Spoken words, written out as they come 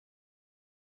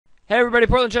Hey everybody,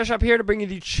 Portland Chess Shop here to bring you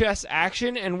the chess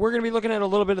action, and we're going to be looking at a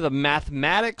little bit of the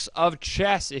mathematics of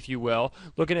chess, if you will,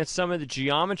 looking at some of the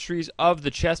geometries of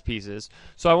the chess pieces.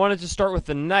 So I wanted to start with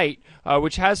the knight,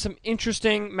 which has some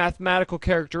interesting mathematical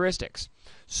characteristics.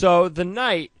 So the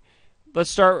knight, let's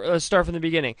start from the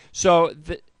beginning. So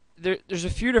there's a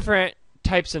few different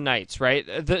types of knights, right?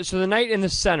 So the knight in the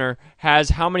center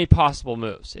has how many possible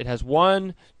moves? It has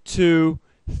 1, 2,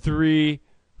 3,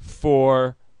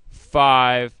 4,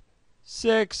 5,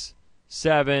 6,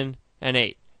 7, and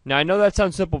 8. Now, I know that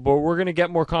sounds simple, but we're going to get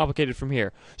more complicated from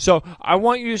here. So I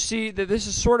want you to see that this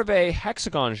is sort of a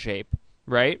hexagon shape,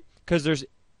 right? Because there's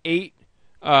 8...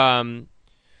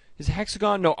 is it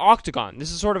hexagon? No, octagon.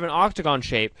 This is sort of an octagon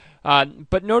shape.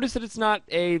 But notice that it's not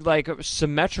a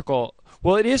symmetrical...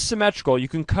 Well, it is symmetrical. You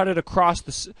can cut it across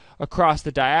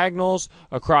the diagonals,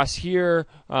 across here.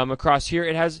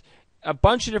 It has a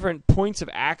bunch of different points of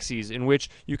axes in which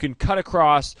you can cut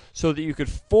across so that you could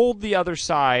fold the other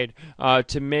side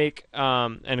to make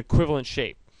an equivalent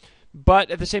shape. But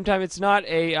at the same time, it's not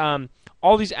a...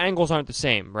 all these angles aren't the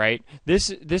same, right? This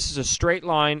is a straight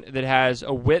line that has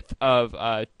a width of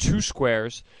 2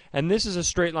 squares, and this is a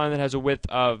straight line that has a width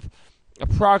of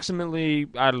approximately,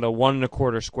 1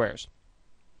 1/4 squares.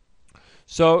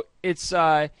 So it's...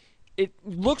 it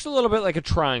looks a little bit like a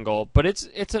triangle, but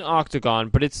it's an octagon,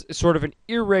 but it's sort of an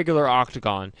irregular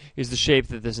octagon is the shape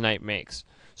that this knight makes.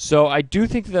 So I do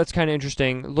think that that's kind of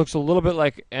interesting. It looks a little bit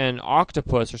like an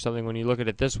octopus or something when you look at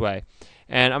it this way.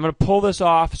 And I'm going to pull this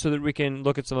off so that we can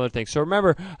look at some other things. So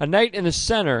remember, a knight in the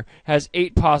center has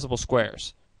 8 possible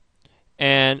squares.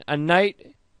 And a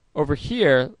knight over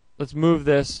here, let's move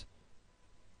this.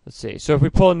 Let's see. So if we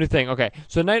pull a new thing, okay.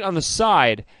 So a knight on the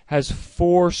side has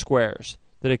 4 squares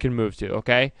that it can move to,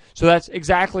 okay? So that's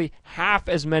exactly half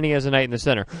as many as a knight in the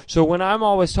center. So when I'm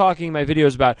always talking in my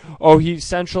videos about, oh, he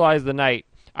centralized the knight,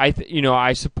 I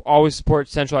always support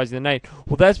centralizing the knight.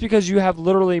 Well, that's because you have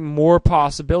literally more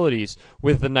possibilities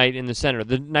with the knight in the center.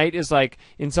 The knight is like,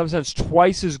 in some sense,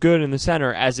 twice as good in the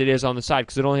center as it is on the side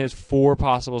because it only has 4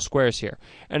 possible squares here.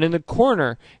 And in the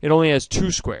corner, it only has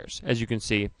 2 squares, as you can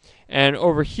see. And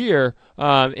over here,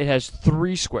 it has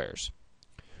 3 squares.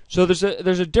 So there's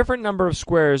a different number of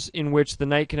squares in which the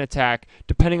knight can attack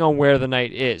depending on where the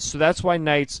knight is. So that's why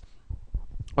knights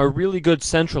are really good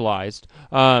centralized.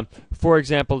 For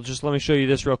example, just let me show you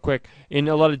this real quick. In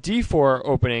a lot of d4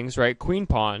 openings, right, queen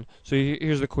pawn. So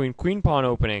here's the queen pawn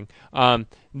opening.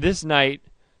 This knight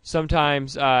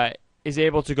sometimes is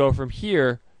able to go from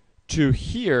here to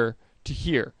here to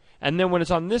here. And then when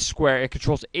it's on this square, it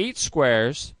controls 8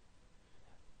 squares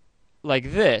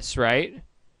like this, right?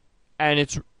 And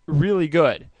it's really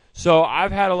good. So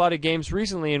I've had a lot of games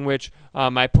recently in which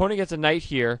my opponent gets a knight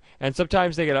here, and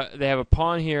sometimes they have a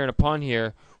pawn here and a pawn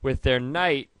here with their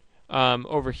knight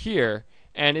over here,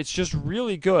 and it's just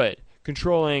really good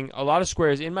controlling a lot of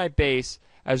squares in my base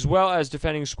as well as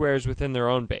defending squares within their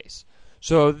own base.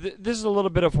 So this is a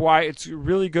little bit of why it's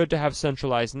really good to have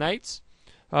centralized knights.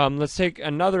 Let's take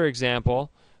another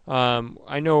example.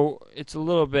 I know it's a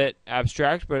little bit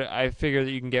abstract, but I figure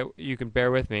that you can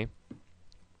bear with me.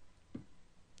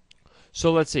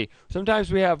 So let's see.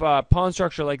 Sometimes we have a pawn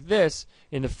structure like this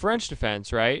in the French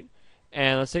defense, right?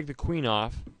 And let's take the queen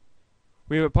off.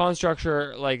 We have a pawn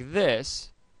structure like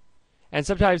this, and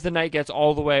sometimes the knight gets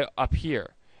all the way up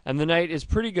here. And the knight is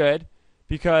pretty good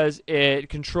because it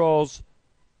controls...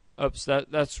 Oops,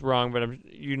 that's wrong, but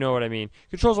you know what I mean.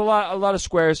 Controls a lot of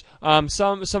squares.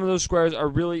 Some of those squares are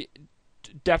really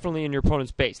definitely in your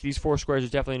opponent's base. These 4 squares are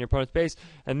definitely in your opponent's base,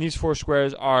 and these 4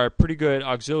 squares are pretty good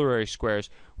auxiliary squares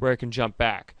where it can jump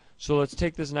back. So let's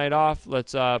take this knight off.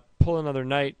 Let's pull another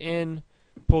knight in,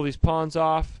 pull these pawns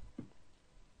off.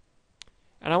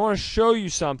 And I want to show you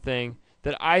something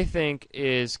that I think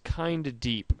is kind of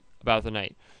deep about the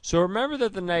knight. So remember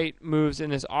that the knight moves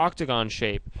in this octagon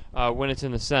shape when it's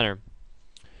in the center.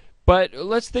 But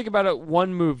let's think about it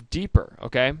one move deeper,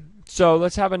 okay? So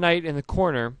let's have a knight in the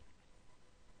corner,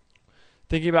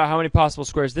 thinking about how many possible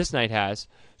squares this knight has.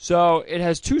 So it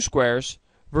has 2 squares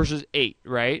versus 8,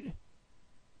 right?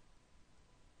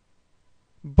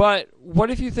 But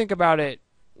what if you think about it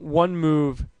one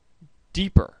move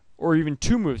deeper, or even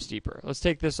 2 moves deeper? Let's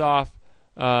take this off.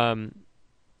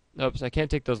 Oops, I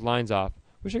can't take those lines off.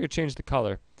 Wish I could change the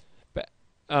color. But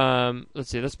let's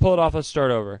see. Let's pull it off. Let's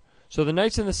start over. So the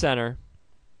knight's in the center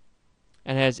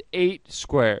and has 8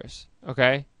 squares.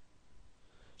 Okay?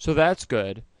 So that's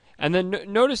good. And then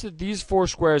notice that these 4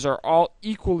 squares are all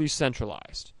equally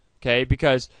centralized. okay,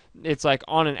 because it's like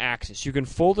on an axis. You can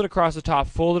fold it across the top,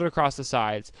 fold it across the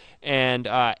sides, and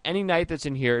any knight that's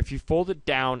in here, if you fold it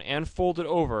down and fold it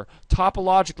over,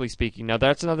 topologically speaking, now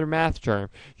that's another math term,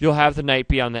 you'll have the knight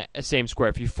be on the same square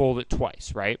if you fold it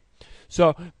twice, right?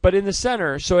 So, but in the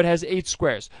center, so it has 8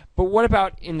 squares. But what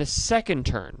about in the second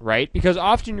turn, right? Because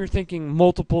often you're thinking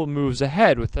multiple moves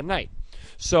ahead with the knight.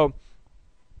 So,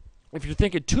 if you're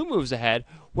thinking 2 moves ahead,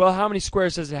 well, how many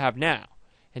squares does it have now?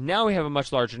 And now we have a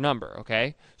much larger number,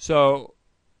 okay? So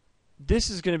this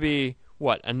is going to be,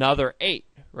 what, another 8,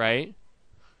 right?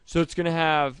 So it's going to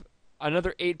have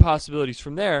another 8 possibilities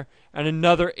from there and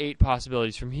another 8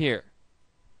 possibilities from here,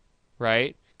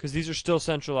 right? Because these are still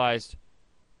centralized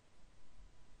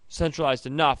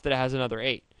enough that it has another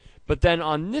 8. But then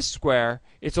on this square,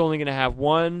 it's only going to have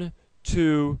 1,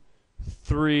 2,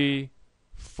 3,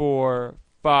 4,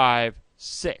 5,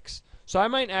 6. So I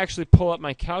might actually pull up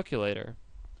my calculator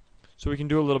so we can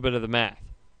do a little bit of the math.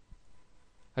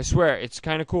 I swear, it's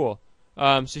kind of cool.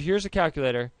 So here's a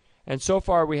calculator, and so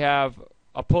far we have,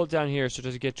 I'll pull it down here so it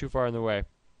doesn't get too far in the way.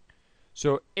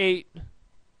 So 8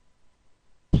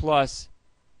 plus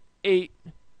 8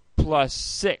 plus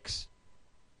 6.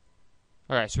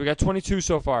 Alright, so we got 22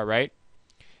 so far, right?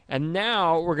 And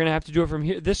now we're going to have to do it from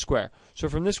here, this square. So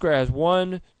from this square it has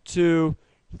 1, 2,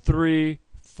 3,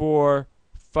 4,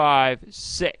 5,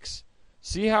 6.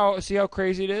 See how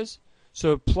crazy it is?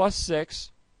 So plus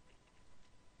 6.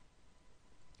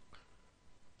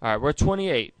 All right, we're at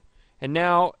 28. And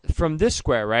now from this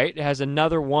square, right, it has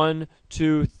another 1,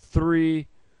 2, 3,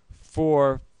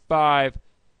 4, 5,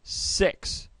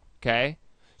 6. Okay?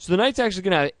 So the knight's actually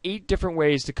going to have 8 different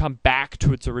ways to come back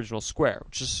to its original square,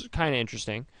 which is kind of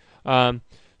interesting.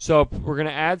 So we're going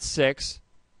to add 6.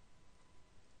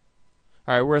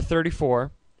 All right, we're at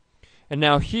 34. And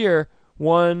now here,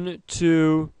 1,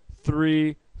 2,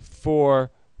 3,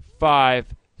 4, 5,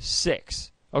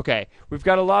 6. Okay, we've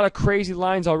got a lot of crazy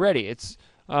lines already. It's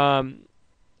so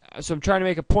I'm trying to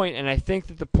make a point, and I think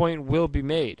that the point will be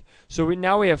made. So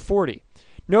now we have 40.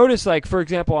 Notice, like, for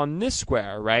example, on this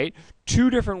square, right, 2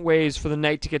 different ways for the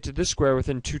knight to get to this square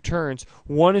within 2 turns.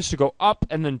 One is to go up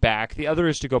and then back. The other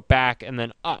is to go back and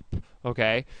then up.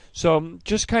 Okay, so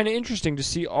just kind of interesting to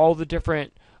see all the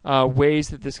different ways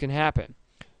that this can happen.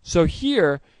 So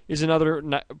here is another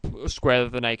square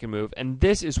that the knight can move, and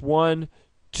this is 1,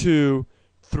 2,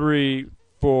 3,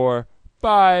 4,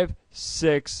 5,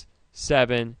 6,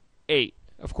 7, 8.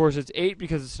 Of course, it's 8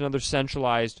 because it's another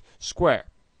centralized square.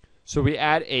 So we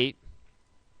add 8.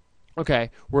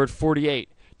 Okay, we're at 48.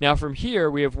 Now from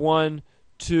here, we have 1,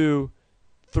 2,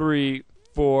 3,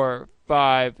 4,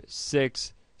 5,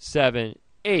 6, 7,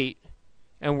 8.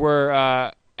 And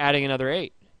we're adding another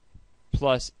 8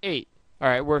 plus 8. All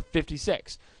right, we're at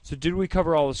 56. So did we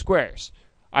cover all the squares?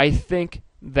 I think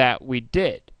that we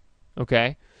did.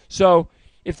 Okay? So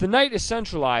if the knight is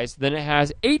centralized, then it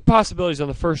has 8 possibilities on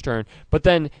the first turn, but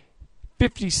then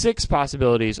 56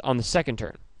 possibilities on the second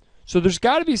turn. So there's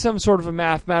got to be some sort of a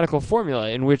mathematical formula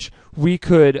in which we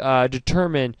could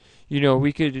determine,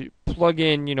 we could plug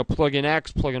in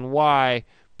X, plug in Y,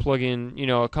 plug in,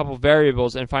 a couple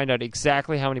variables and find out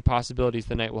exactly how many possibilities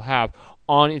the knight will have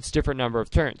on its different number of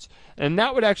turns. And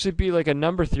that would actually be like a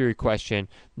number theory question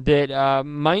that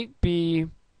might be,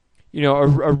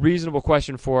 a reasonable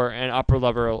question for an upper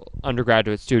level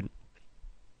undergraduate student.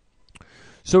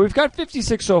 So we've got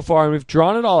 56 so far, and we've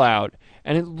drawn it all out,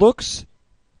 and it looks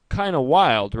kind of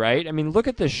wild, right? I mean, look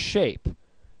at this shape.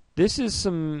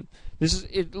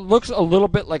 It looks a little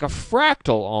bit like a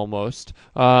fractal almost.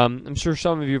 I'm sure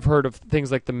some of you have heard of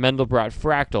things like the Mandelbrot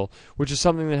fractal, which is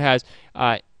something that has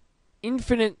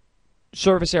infinite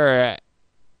surface area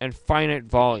and finite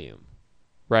volume,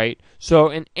 right? So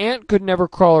an ant could never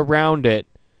crawl around it,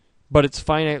 but it's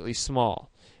finitely small.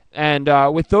 And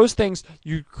with those things,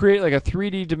 you create like a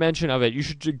 3D dimension of it. You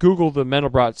should Google the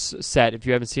Mandelbrot set if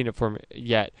you haven't seen it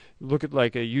yet. Look at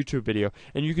like a YouTube video,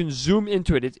 and you can zoom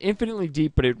into it. It's infinitely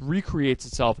deep, but it recreates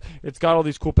itself. It's got all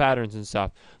these cool patterns and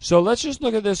stuff. So let's just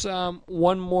look at this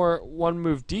one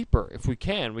move deeper if we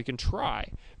can. We can try.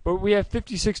 But we have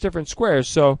 56 different squares,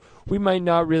 so we might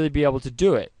not really be able to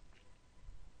do it.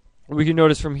 We can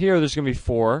notice from here there's going to be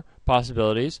 4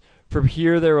 possibilities. From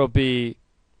here there will be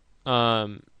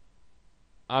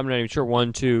I'm not even sure,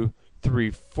 1, 2,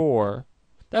 3, 4.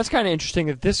 That's kind of interesting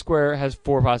that this square has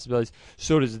 4 possibilities.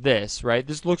 So does this, right?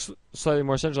 This looks slightly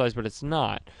more centralized, but it's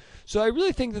not. So I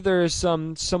really think that there is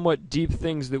some somewhat deep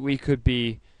things that we could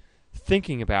be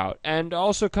thinking about. And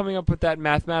also coming up with that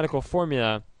mathematical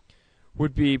formula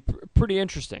would be pretty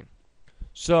interesting.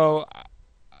 So,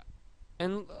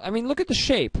 and I mean, look at the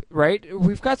shape, right?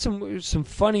 We've got some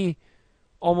funny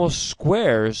almost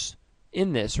squares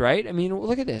in this, right? I mean,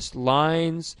 look at this.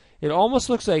 Lines. It almost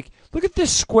looks like, look at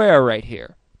this square right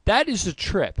here. That is a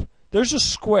trip. There's a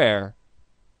square.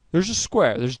 There's a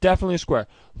square. There's definitely a square.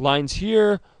 Lines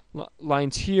here,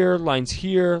 lines here, lines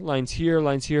here, lines here,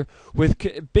 lines here,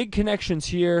 with big connections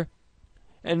here.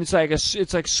 And it's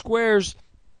like squares.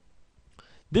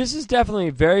 This is definitely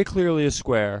very clearly a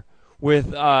square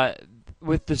with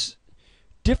this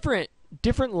different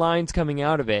lines coming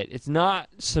out of it. It's not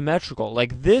symmetrical.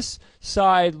 Like this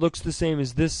side looks the same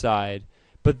as this side,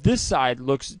 but this side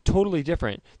looks totally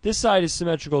different. This side is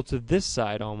symmetrical to this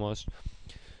side almost.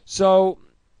 So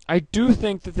I do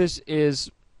think that this is,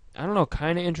 I don't know,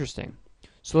 kind of interesting.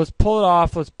 So let's pull it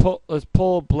off. Let's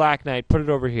pull Black Knight, put it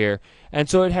over here. And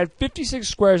so it had 56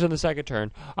 squares on the second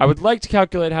turn. I would like to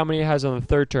calculate how many it has on the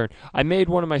third turn. I made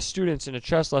one of my students in a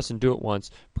chess lesson do it once.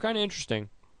 Kind of interesting.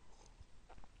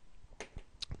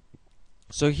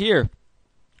 So here,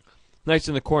 Knight's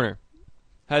in the corner.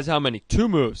 Has how many? 2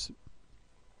 moves.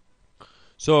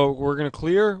 So we're going to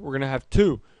clear. We're going to have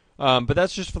 2. But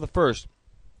that's just for the first.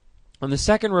 On the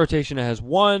second rotation, it has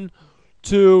 1,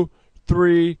 2,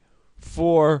 3,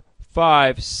 4,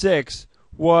 5, 6.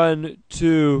 1,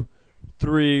 2,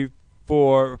 3,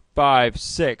 4, 5,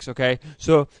 6. Okay?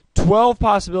 So 12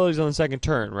 possibilities on the second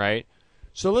turn, right?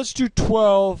 So let's do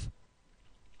 12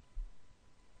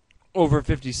 over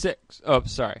 56. Oh,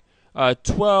 sorry.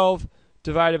 12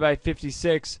 divided by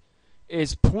 56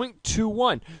 is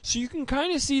 0.21. So you can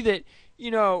kind of see that,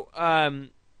 you know,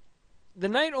 the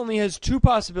knight only has 2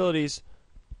 possibilities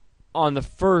on the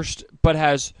first, but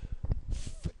has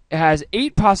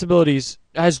 8 possibilities.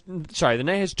 The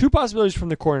knight has 2 possibilities from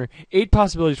the corner, 8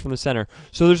 possibilities from the center.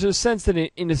 So there's a sense that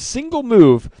in a single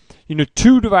move, you know,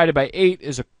 2 divided by 8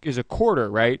 is a quarter,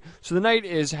 right? So the knight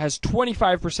has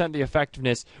 25% the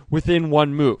effectiveness within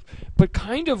one move. But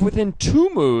kind of within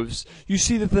 2 moves, you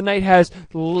see that the knight has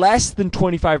less than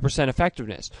 25%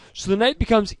 effectiveness. So the knight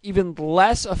becomes even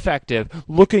less effective,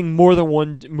 looking more than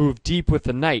one move deep with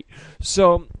the knight.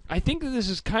 So I think that this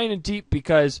is kind of deep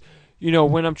because, you know,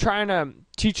 when I'm trying to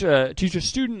teach a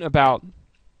student about,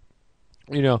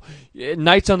 you know,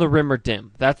 knights on the rim are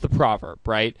dim. That's the proverb,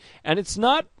 right? And it's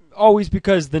not always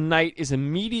because the knight is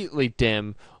immediately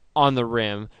dim on the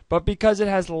rim, but because it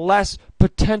has less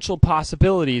potential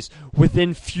possibilities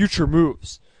within future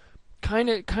moves. Kind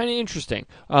of interesting.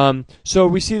 So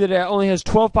we see that it only has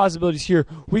 12 possibilities here.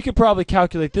 We could probably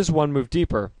calculate this one move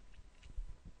deeper.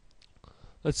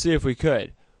 Let's see if we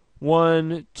could.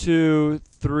 1, 2,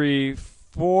 3,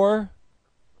 4.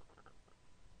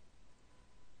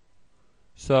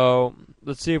 So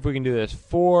let's see if we can do this.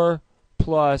 4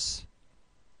 plus,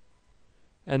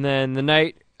 and then the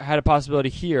knight had a possibility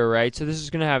here, right? So this is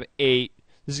going to have 8.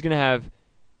 This is going to have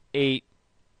 8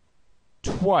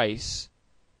 twice.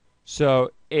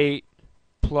 So 8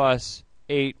 plus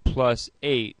 8 plus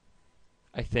 8,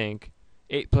 I think.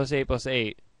 8 plus 8 plus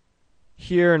 8.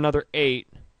 Here another 8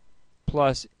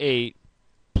 plus 8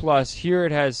 plus, here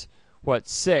it has, what,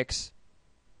 6.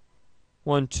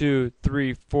 1, 2,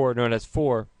 3, 4. No, it has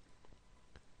 4.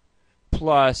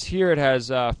 Plus, here it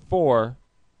has 4.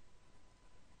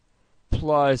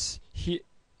 Plus,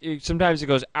 sometimes it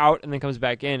goes out and then comes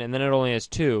back in, and then it only has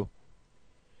 2.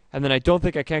 And then I don't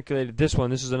think I calculated this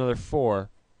one. This is another 4.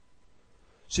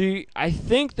 So I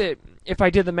think that if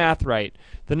I did the math right,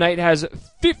 the knight has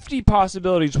 50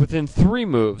 possibilities within 3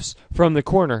 moves from the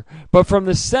corner. But from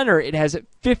the center, it has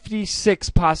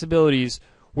 56 possibilities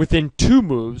within 2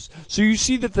 moves. So you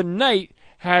see that the knight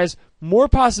has more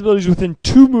possibilities within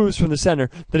 2 moves from the center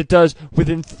than it does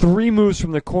within 3 moves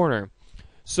from the corner.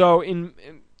 So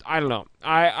I don't know.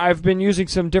 I've been using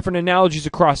some different analogies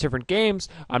across different games.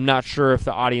 I'm not sure if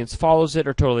the audience follows it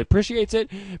or totally appreciates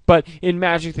it. But in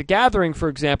Magic the Gathering, for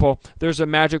example, there's a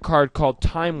Magic card called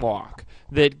Time Walk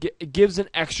that gives an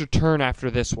extra turn after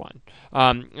this one.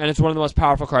 And it's one of the most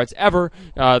powerful cards ever.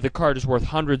 The card is worth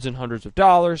hundreds and hundreds of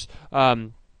dollars.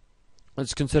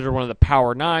 It's considered one of the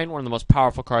Power 9, one of the most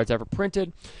powerful cards ever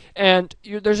printed. And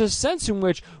there's a sense in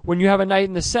which when you have a knight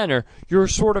in the center, you're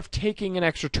sort of taking an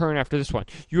extra turn after this one.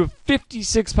 You have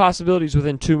 56 possibilities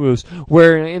within 2 moves,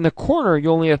 where in the corner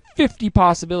you only have 50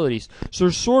 possibilities. So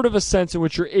there's sort of a sense in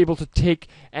which you're able to take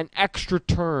an extra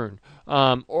turn,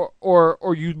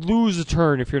 or you lose a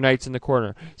turn if your knight's in the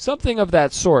corner. Something of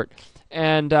that sort.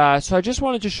 And so I just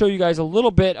wanted to show you guys a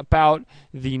little bit about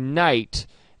the knight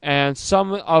and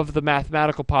some of the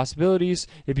mathematical possibilities.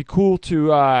 It'd be cool to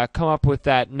come up with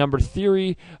that number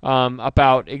theory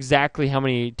about exactly how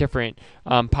many different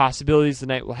possibilities the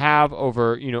knight will have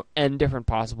over, n different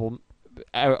possible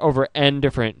over n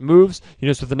different moves.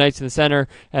 So the knight's in the center,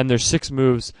 and there's 6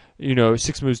 moves.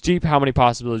 6 moves deep. How many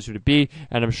possibilities would it be?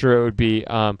 And I'm sure it would be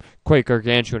quite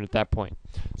gargantuan at that point.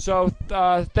 So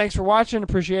thanks for watching.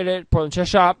 Appreciate it. Portland Chess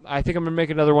Shop. I think I'm going to make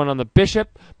another one on the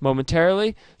bishop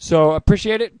momentarily. So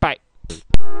appreciate it. Bye.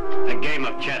 A game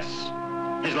of chess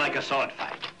is like a sword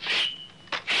fight.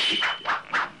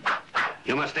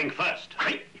 You must think first,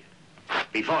 right?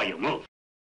 Before you move.